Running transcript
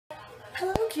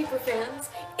Hello, Keeper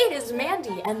fans! It is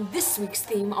Mandy, and this week's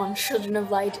theme on Children of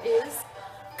Light is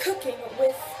cooking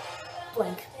with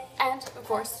blank. And, of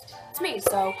course, it's me,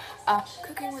 so,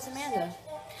 cooking with Amanda.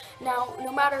 Now,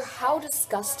 no matter how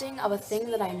disgusting of a thing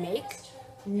that I make,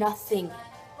 nothing,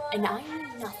 and I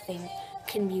mean nothing,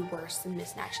 can be worse than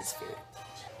Miss Nash's food.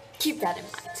 Keep that in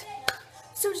mind.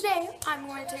 So today, I'm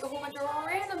going to take a whole bunch of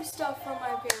random stuff from my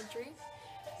pantry.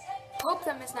 Hope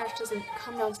that Miss Nash doesn't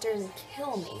come downstairs and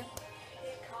kill me.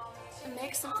 And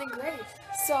make something great.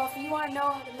 So if you want to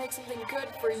know how to make something good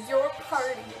for your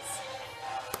parties,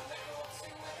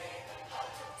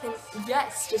 then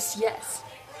yes, just yes.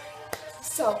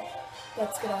 So,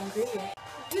 let's get on ingredients.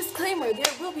 Disclaimer,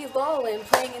 there will be La La Land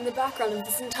playing in the background of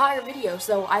this entire video,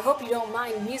 so I hope you don't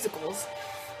mind musicals.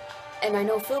 And I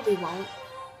know Philby won't.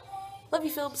 Love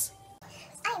you, Philbs.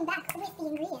 I am back with the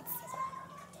ingredients.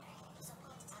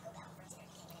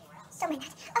 Don't mind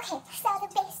that. Okay, so the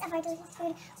base of our delicious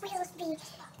food will be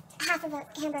half of a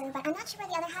hamburger, but I'm not sure where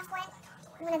the other half went.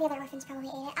 One of the other orphans probably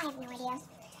ate it. I have no idea.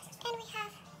 And we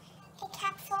have a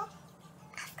capful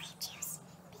of grape juice.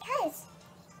 Because,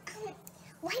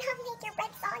 why not make your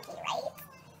bread soggy, right?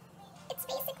 It's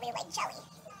basically like jelly.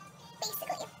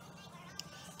 Basically.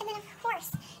 And then, of course,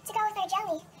 to go with our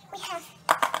jelly, we have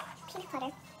peanut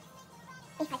butter.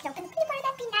 If I could open the peanut butter,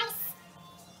 that'd be nice.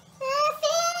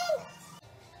 Finn!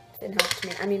 Finn helped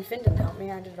me. I mean, Finn didn't help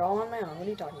me. I did it all on my own. What are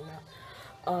you talking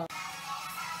about?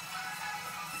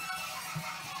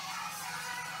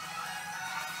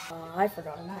 I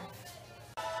forgot a knife.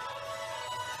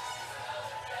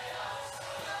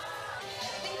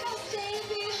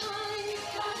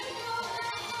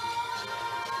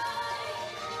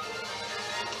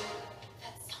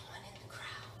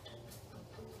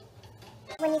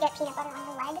 When you get peanut butter on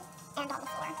the leg and on the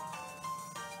floor.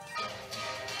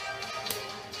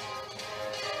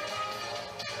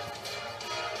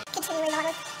 Continuing on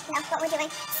with what we're doing.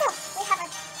 So, we have our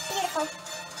beautiful,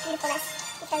 beautifulness,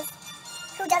 because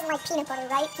who doesn't like peanut butter,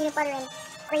 right? Peanut butter and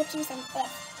grape juice and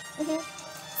this.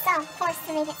 So, of course,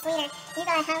 to make it sweeter, you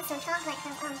gotta have some chocolate,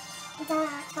 because, duh,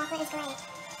 chocolate is great.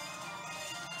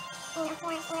 And of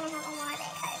course, we're gonna have a more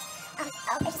because,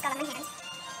 oh, it just got on my hands.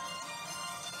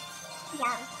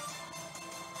 Yum.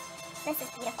 This is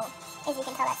beautiful. As you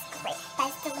can tell, that's great. That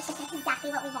is delicious. That's exactly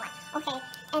what we want. Okay,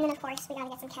 and then of course, we gotta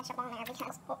get some ketchup on there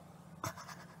because, oh. I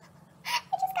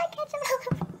just got ketchup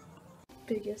all over.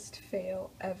 Biggest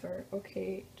fail ever.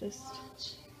 Okay, just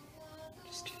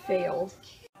failed.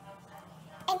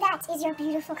 And that is your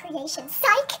beautiful creation.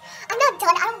 Psych! I'm not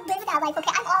done. I don't live that life,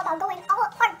 okay? I'm all about going all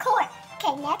hardcore.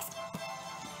 Okay, next.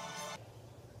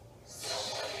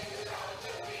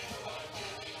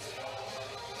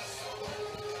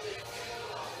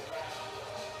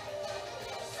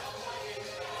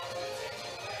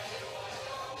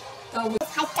 That was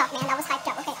hyped up, man. That was hyped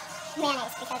up. Okay,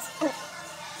 mayonnaise, because, what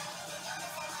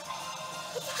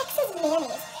the heck is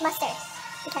mayonnaise? Mustard,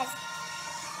 because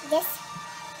this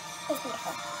is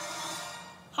beautiful.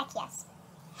 Heck yes.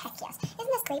 Heck yes.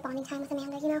 Isn't this great bonding time with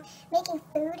Amanda, you know? Making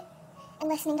food and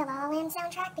listening to La La Land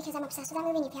soundtrack, because I'm obsessed with that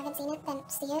movie, and if you haven't seen it, then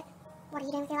see it. What are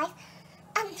you doing with your life?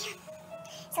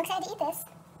 So excited to eat this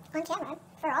on camera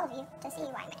for all of you to see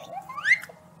why I'm doing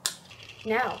this.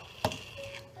 Now,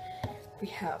 we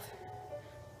have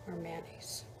our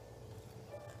mayonnaise.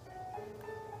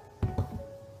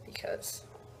 Because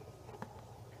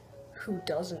who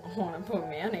doesn't want to put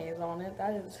mayonnaise on it?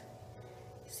 That is,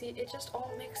 see, it just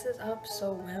all mixes up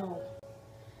so well.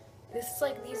 This is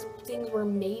like these things were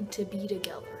made to be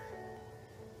together.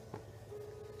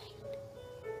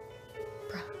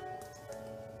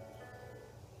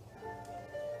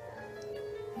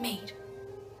 Made.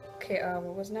 Okay,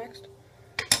 what was next?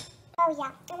 Oh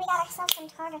yeah, and we got ourselves some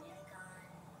tartar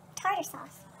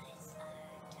sauce.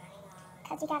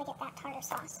 Because we gotta get that tartar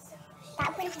sauce.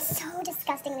 That went on so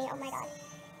disgustingly, oh my god.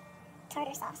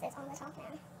 Tartar sauce is on the top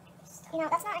now. You know,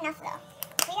 that's not enough though.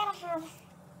 We gotta have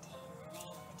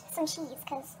some cheese,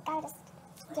 because gotta just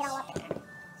get all up in there.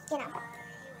 You know.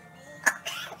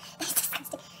 It's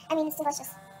disgusting. I mean, it's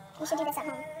delicious. You should do this at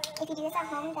home. If you do this at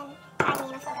home, then tag me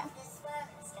in a photo.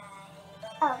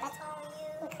 Oh, that's,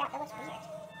 oh crap, that looks weird.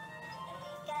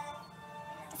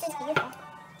 This is beautiful.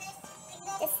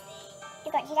 This,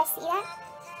 did you guys see that?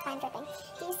 I'm dripping.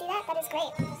 Do you see that? That is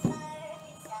great.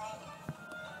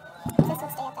 If this will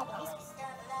stay up, that'd be nice.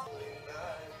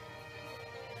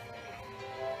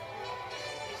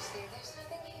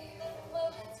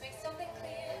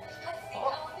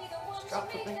 Drop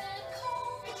something.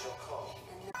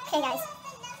 Okay guys,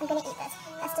 I'm gonna eat this.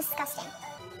 That's disgusting.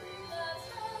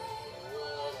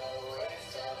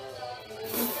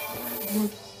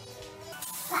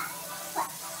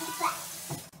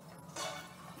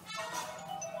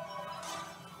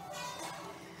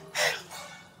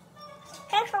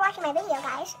 watching my video,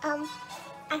 guys.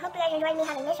 I hope you guys enjoyed me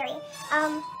having misery.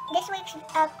 This week's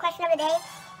question of the day.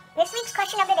 This week's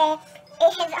question of the day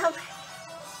is,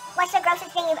 what's the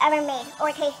grossest thing you've ever made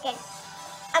or tasted?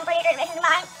 I'm pretty sure this is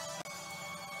mine.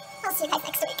 I'll see you guys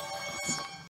next week.